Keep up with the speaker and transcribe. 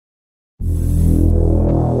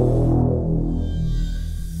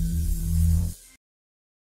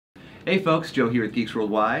Hey folks, Joe here with Geeks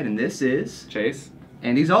Worldwide, and this is Chase.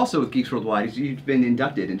 And he's also with Geeks Worldwide. He's been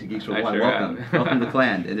inducted into Geeks Worldwide. Sure Welcome. Welcome to the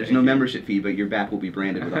clan. There's no membership fee, but your back will be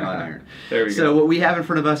branded with a hot iron. There we go. So what we have in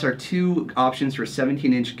front of us are two options for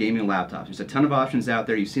 17-inch gaming laptops. There's a ton of options out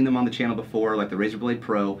there. You've seen them on the channel before, like the Razer Blade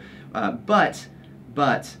Pro. But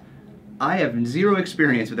I have zero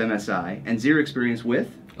experience with MSI and zero experience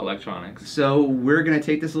with Eluktronics. So we're going to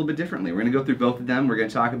take this a little bit differently. We're going to go through both of them. We're going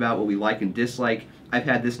to talk about what we like and dislike. I've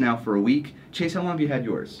had this now for a week. Chase, how long have you had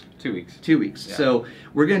yours? 2 weeks. 2 weeks. Yeah. So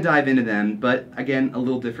we're going to dive into them, but again, a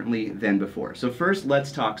little differently than before. So first, let's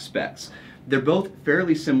talk specs. They're both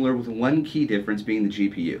fairly similar with one key difference being the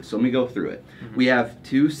GPU. So let me go through it. We have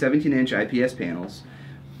two 17-inch IPS panels.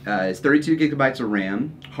 It's 32 gigabytes of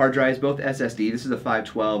RAM. Hard drives, both SSD. This is a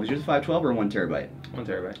 512. Is yours a 512 or 1 terabyte? 1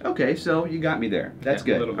 terabyte. Okay, so you got me there. That's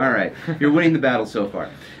Yeah, good. All right, you're winning the battle so far.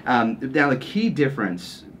 Now the key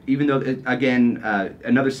difference, even though, again,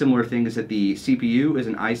 another similar thing is that the CPU is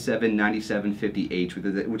an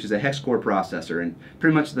i7-9750H, which is a hex-core processor, and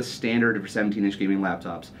pretty much the standard for 17-inch gaming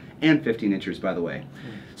laptops, and 15-inchers, by the way.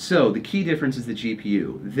 So the key difference is the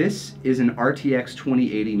GPU. This is an RTX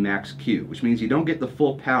 2080 Max-Q, which means you don't get the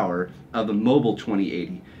full power of a mobile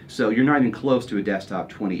 2080. So you're not even close to a desktop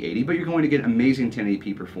 2080, but you're going to get amazing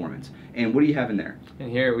 1080p performance. And what do you have in there?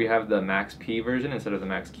 And here we have the Max P version instead of the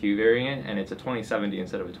Max Q variant, and it's a 2070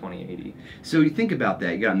 instead of a 2080. So you think about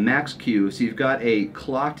that. You got a Max Q, so you've got a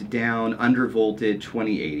clocked down, undervolted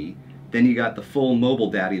 2080. Then you got the full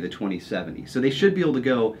mobile daddy, the 2070. So they should be able to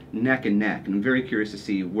go neck and neck, and I'm very curious to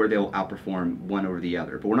see where they'll outperform one over the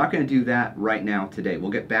other. But we're not going to do that right now today.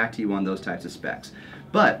 We'll get back to you on those types of specs.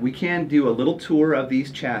 But we can do a little tour of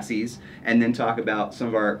these chassis and then talk about some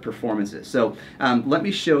of our performances. So let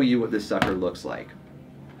me show you what this sucker looks like.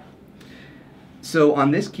 So on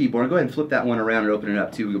this keyboard, go ahead and flip that one around and open it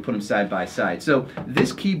up too. We can put them side by side. So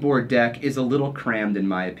this keyboard deck is a little crammed in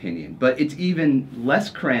my opinion, but it's even less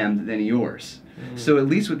crammed than yours. So at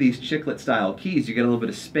least with these chiclet style keys, you get a little bit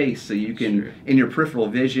of space so you can, in your peripheral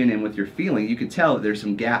vision and with your feeling, you can tell that there's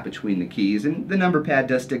some gap between the keys, and the number pad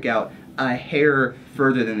does stick out a hair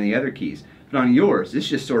further than the other keys. But on yours, it's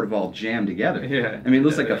just sort of all jammed together. Yeah. I mean, it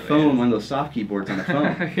looks like a phone, one of those soft keyboards on a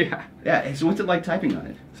phone. Yeah. Yeah, so what's it like typing on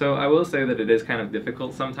it? So I will say that it is kind of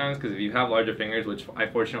difficult sometimes because if you have larger fingers, which I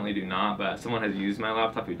fortunately do not, but someone has used my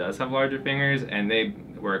laptop who does have larger fingers, and they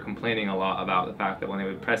were complaining a lot about the fact that when they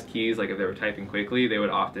would press keys, like if they were typing quickly, they would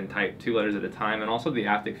often type 2 letters at a time, and also the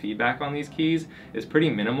haptic feedback on these keys is pretty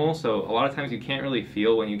minimal, so a lot of times you can't really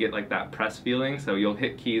feel when you get like that press feeling, so you'll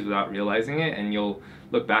hit keys without realizing it, and you'll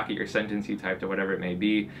look back at your sentence you typed or whatever it may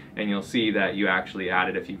be, and you'll see that you actually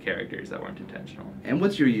added a few characters that weren't intentional. And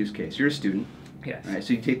what's your use case? You're a student. Yes. All right,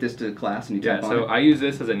 so you take this to class and you type on it? So I use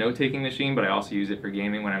this as a note-taking machine, but I also use it for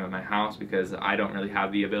gaming when I'm at my house because I don't really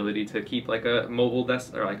have the ability to keep like a mobile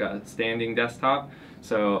desk or like a standing desktop.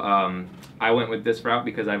 So I went with this route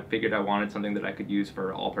because I figured I wanted something that I could use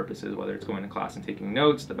for all purposes, whether it's going to class and taking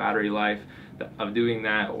notes, the battery life of doing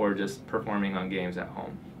that, or just performing on games at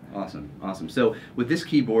home. Awesome, awesome. So with this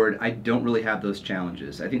keyboard, I don't really have those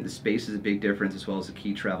challenges. I think the space is a big difference as well as the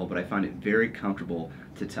key travel, but I find it very comfortable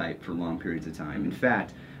to type for long periods of time. In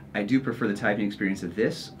fact, I do prefer the typing experience of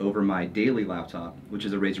this over my daily laptop, which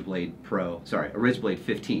is a Razer Blade Pro, sorry, a Razer Blade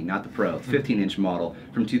 15, not the Pro, 15-inch model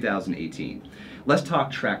from 2018. Let's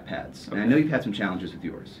talk trackpads. Okay. And I know you've had some challenges with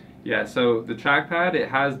yours. Yeah, so the trackpad, it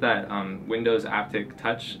has that Windows Aptic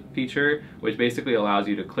Touch feature, which basically allows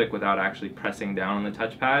you to click without actually pressing down on the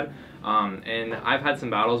touchpad. And I've had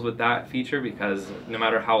some battles with that feature because no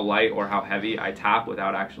matter how light or how heavy I tap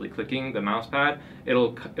without actually clicking the mouse pad,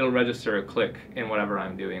 it'll register a click in whatever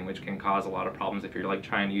I'm doing, which can cause a lot of problems if you're like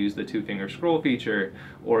trying to use the 2-finger scroll feature,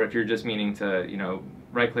 or if you're just meaning to, you know,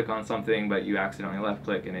 right-click on something, but you accidentally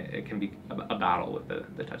left-click, and it can be a battle with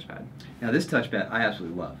the touchpad. Now this touchpad I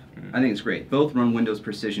absolutely love. I think it's great. Both run Windows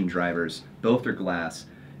Precision drivers, both are glass,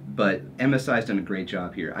 but MSI's done a great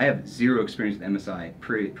job here. I have zero experience with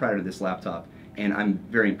MSI prior to this laptop, and I'm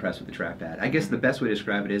very impressed with the trackpad. I guess the best way to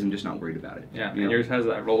describe it is I'm just not worried about it. Yeah, and yours has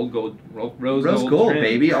that rose gold trim,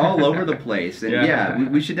 baby, all over the place. And yeah,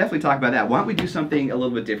 we should definitely talk about that. Why don't we do something a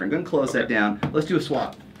little bit different? Go ahead and close that down. Let's do a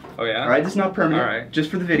swap. Oh yeah? All right, this is not permanent, all right.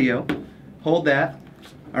 Just for the video. Hold that.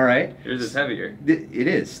 All right. Yours is heavier. It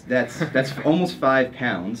is. That's almost 5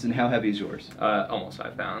 pounds. And how heavy is yours? Almost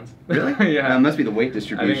 5 pounds. Really? Yeah. It must be the weight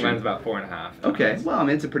distribution. I think mine's about 4.5. Okay. Well, I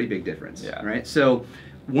mean, it's a pretty big difference. Yeah. Right. So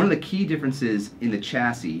one of the key differences in the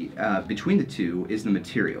chassis between the two is the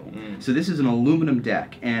material. So this is an aluminum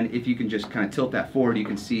deck, and if you can just kind of tilt that forward, you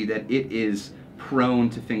can see that it is prone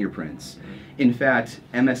to fingerprints. In fact,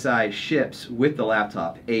 MSI ships with the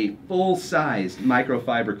laptop a full-sized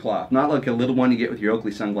microfiber cloth, not like a little one you get with your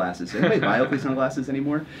Oakley sunglasses. Anybody buy Oakley sunglasses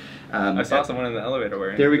anymore? I saw someone in the elevator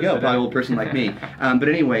wearing. There we go, probably an old person like me. But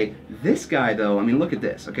anyway, this guy though, I mean, look at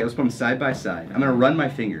this. Okay, let's put them side by side. I'm gonna run my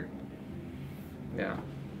finger. Yeah.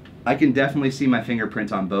 I can definitely see my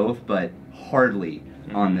fingerprint on both, but hardly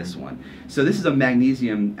on this one. So this is a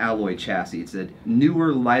magnesium alloy chassis. It's a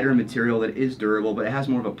newer, lighter material that is durable, but it has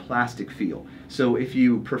more of a plastic feel. So if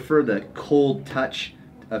you prefer the cold touch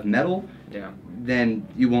of metal, then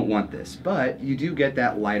you won't want this. But you do get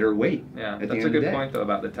that lighter weight. Yeah, that's a good point though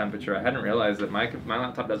about the temperature. I hadn't realized that my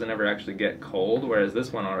laptop doesn't ever actually get cold, whereas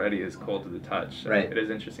this one already is cold to the touch. So right. It is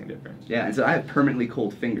an interesting difference. Yeah, and so I have permanently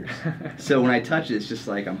cold fingers. So when I touch it, it's just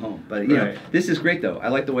like I'm home. But you know, this is great though. I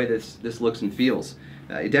like the way this looks and feels.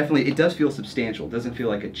 It does feel substantial. It doesn't feel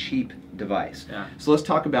like a cheap device. Yeah. So let's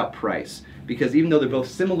talk about price, because even though they're both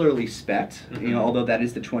similarly spec'd, you know, although that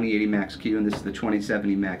is the 2080 Max Q and this is the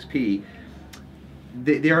 2070 Max P,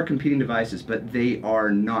 they are competing devices, but they are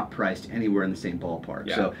not priced anywhere in the same ballpark.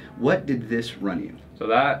 Yeah. So what did this run you? So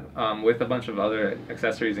that, with a bunch of other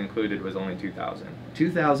accessories included, was only $2,000.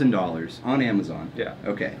 $2,000 on Amazon. Yeah.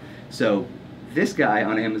 Okay. So this guy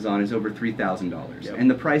on Amazon is over $3,000, Yep. and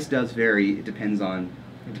the price does vary. It depends on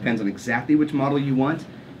exactly which model you want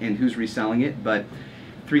and who's reselling it, but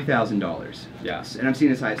 $3,000. Yes. And I'm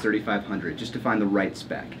seeing as high as $3,500 just to find the right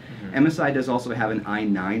spec. MSI does also have an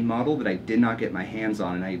i9 model that I did not get my hands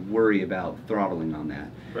on, and I worry about throttling on that.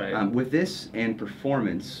 Right. With this and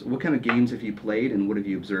performance, what kind of games have you played, and what have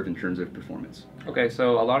you observed in terms of performance? Okay,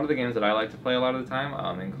 so a lot of the games that I like to play a lot of the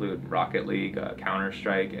time include Rocket League,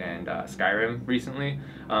 Counter-Strike, and Skyrim recently.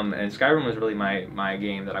 And Skyrim was really my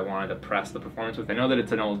game that I wanted to press the performance with. I know that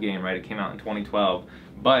it's an old game, right? It came out in 2012.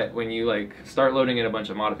 But when you like start loading in a bunch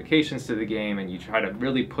of modifications to the game and you try to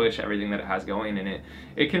really push everything that it has going in it,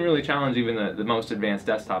 it can really challenge even the most advanced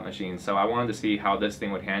desktop machines. So I wanted to see how this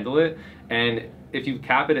thing would handle it. And if you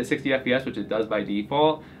cap it at 60 FPS, which it does by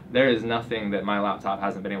default, there is nothing that my laptop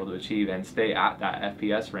hasn't been able to achieve and stay at that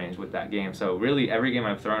FPS range with that game. So really every game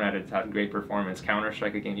I've thrown at it's had great performance.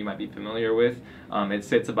 Counter-Strike, a game you might be familiar with, it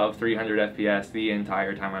sits above 300 FPS the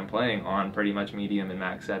entire time I'm playing on pretty much medium and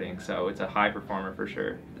max settings. So it's a high performer for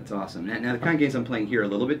sure. That's awesome. Now the kind of games I'm playing here are a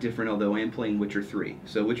little bit different, although I am playing Witcher 3.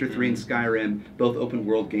 So Witcher 3 and Skyrim, both open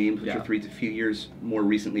world games. Witcher 3 is a few years more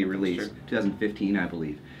recently released, 2015 I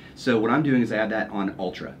believe. So what I'm doing is I have that on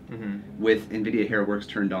Ultra with NVIDIA HairWorks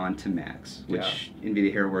turned on to Max, which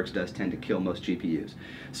NVIDIA HairWorks does tend to kill most GPUs.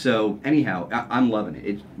 So anyhow, I'm loving it.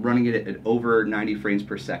 It's running it at over 90 frames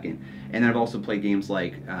per second. And then I've also played games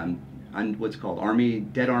like what's it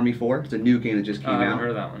called? Dead Army 4. It's a new game that just came out. I haven't heard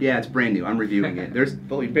of that one. Yeah, it's brand new. I'm reviewing it. You've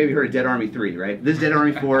maybe heard of Dead Army 3, right? This is Dead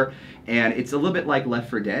Army 4, and it's a little bit like Left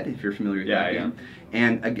 4 Dead, if you're familiar with that game.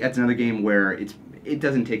 And that's another game where it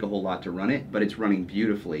doesn't take a whole lot to run it, but it's running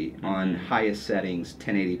beautifully on highest settings,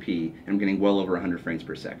 1080p, and I'm getting well over 100 frames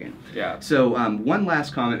per second. Yeah. So one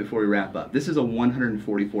last comment before we wrap up. This is a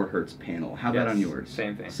 144 hertz panel. How about on yours?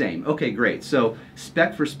 Same thing. Same. Okay, great. So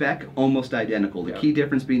spec for spec, almost identical. The key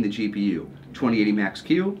difference being the GPU. 2080 Max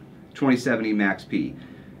Q, 2070 Max P.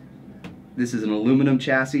 This is an aluminum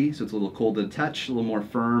chassis, so it's a little cold to the touch, a little more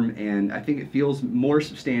firm, and I think it feels more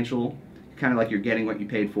substantial, kind of like you're getting what you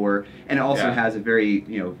paid for, and it also has a very,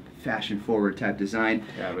 fashion-forward type design.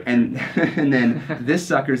 And then this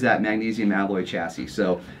sucker's that magnesium alloy chassis,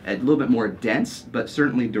 so a little bit more dense, but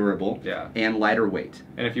certainly durable, and lighter weight.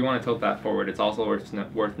 And if you want to tilt that forward, it's also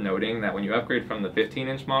worth noting that when you upgrade from the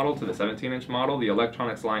 15-inch model to the 17-inch model, the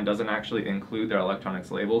Eluktronics line doesn't actually include their Eluktronics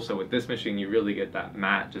label, so with this machine you really get that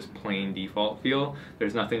matte, just plain default feel.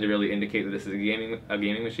 There's nothing to really indicate that this is a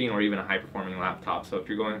gaming machine or even a high-performing laptop. So if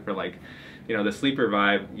you're going for like, the sleeper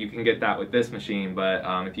vibe, you can get that with this machine, but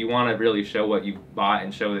if you want to really show what you bought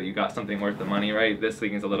and show that you got something worth the money, right, this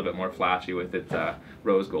thing is a little bit more flashy with its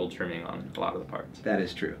rose gold trimming on a lot of the parts. That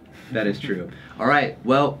is true. That is true. All right,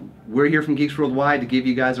 well, we're here from Geeks Worldwide to give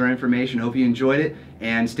you guys our information. Hope you enjoyed it,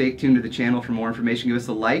 and stay tuned to the channel for more information. Give us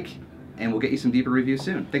a like, and we'll get you some deeper reviews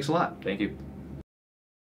soon. Thanks a lot. Thank you.